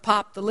is going to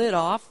pop the lid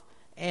off,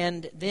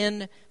 and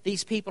then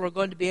these people are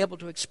going to be able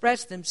to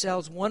express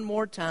themselves one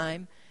more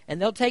time,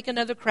 and they'll take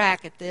another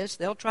crack at this.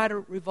 They'll try to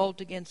revolt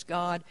against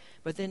God,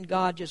 but then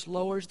God just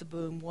lowers the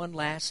boom one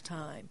last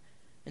time.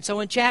 And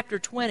so in chapter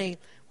 20,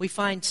 we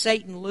find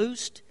Satan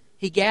loosed.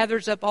 He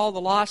gathers up all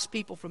the lost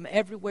people from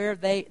everywhere.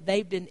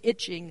 They've been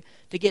itching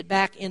to get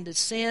back into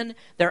sin.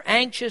 They're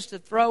anxious to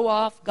throw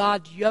off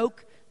God's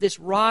yoke, this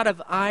rod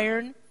of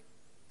iron.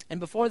 And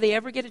before they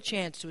ever get a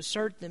chance to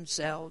assert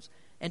themselves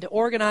and to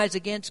organize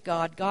against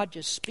God, God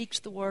just speaks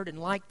the word, and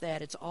like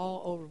that, it's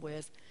all over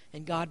with,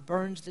 and God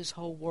burns this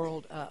whole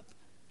world up.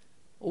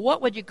 Well,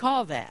 what would you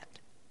call that?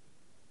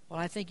 Well,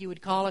 I think you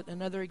would call it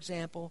another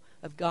example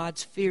of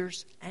God's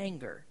fierce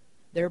anger.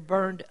 They're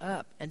burned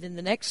up. And then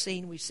the next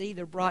scene we see,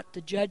 they're brought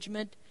to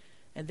judgment,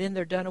 and then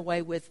they're done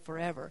away with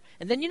forever.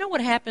 And then you know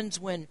what happens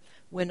when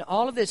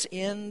all of this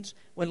ends?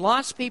 When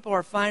lost people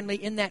are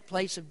finally in that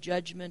place of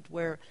judgment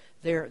where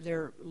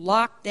they're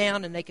locked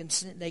down and they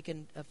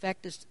can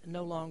affect us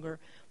no longer,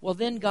 well,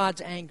 then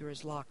God's anger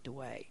is locked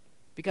away.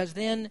 Because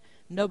then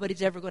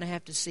nobody's ever going to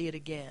have to see it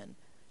again.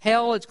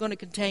 Hell is going to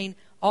contain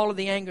all of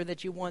the anger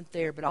that you want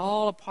there, but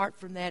all apart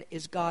from that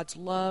is God's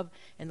love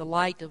and the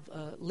light of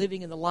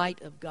living in the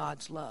light of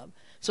God's love.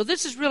 So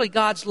this is really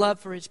God's love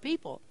for his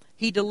people.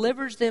 He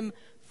delivers them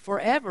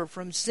forever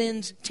from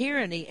sin's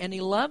tyranny, and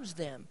he loves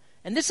them.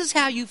 And this is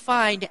how you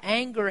find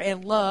anger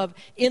and love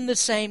in the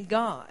same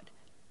God.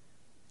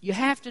 You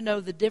have to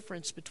know the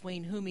difference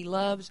between whom he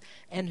loves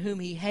and whom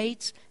he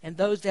hates, and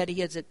those that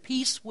he is at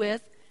peace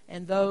with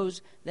and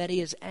those that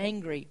he is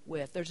angry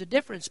with. There's a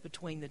difference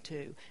between the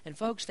two. And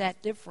folks,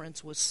 that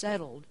difference was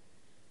settled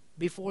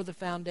before the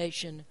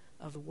foundation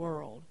of the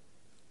world.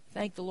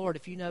 Thank the Lord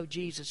if you know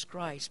Jesus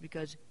Christ,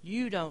 because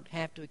you don't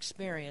have to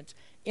experience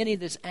any of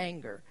this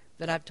anger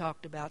that I've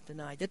talked about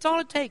tonight. That's all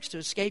it takes to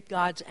escape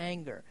God's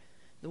anger.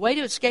 The way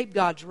to escape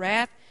God's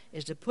wrath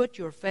is to put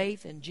your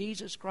faith in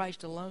Jesus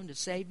Christ alone to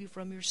save you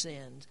from your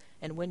sins.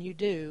 And when you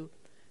do,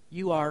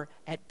 you are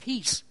at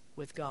peace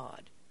with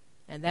God.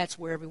 And that's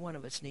where every one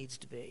of us needs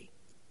to be.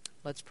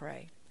 Let's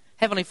pray.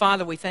 Heavenly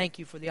Father, we thank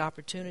you for the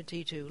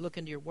opportunity to look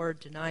into your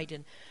word tonight.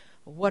 And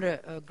what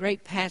a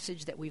great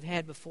passage that we've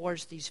had before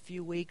us these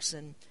few weeks.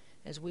 And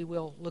as we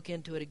will look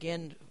into it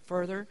again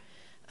further,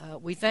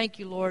 we thank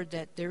you, Lord,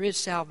 that there is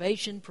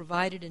salvation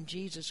provided in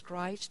Jesus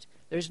Christ.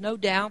 There's no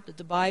doubt that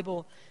the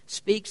Bible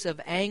speaks of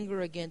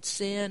anger against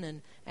sin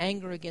and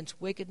anger against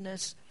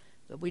wickedness.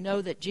 But we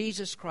know that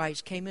Jesus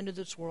Christ came into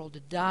this world to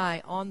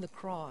die on the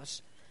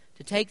cross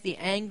to take the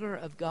anger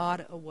of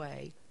God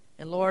away.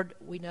 And Lord,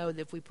 we know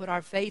that if we put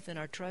our faith and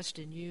our trust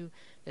in you,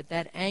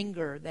 that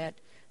anger,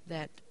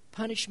 that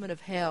punishment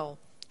of hell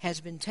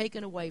has been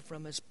taken away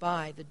from us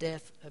by the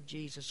death of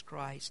Jesus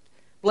Christ.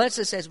 Bless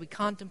us as we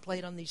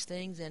contemplate on these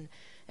things, and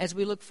as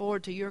we look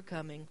forward to your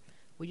coming.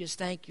 We just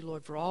thank you,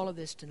 Lord, for all of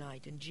this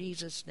tonight. In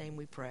Jesus' name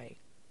we pray.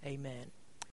 Amen.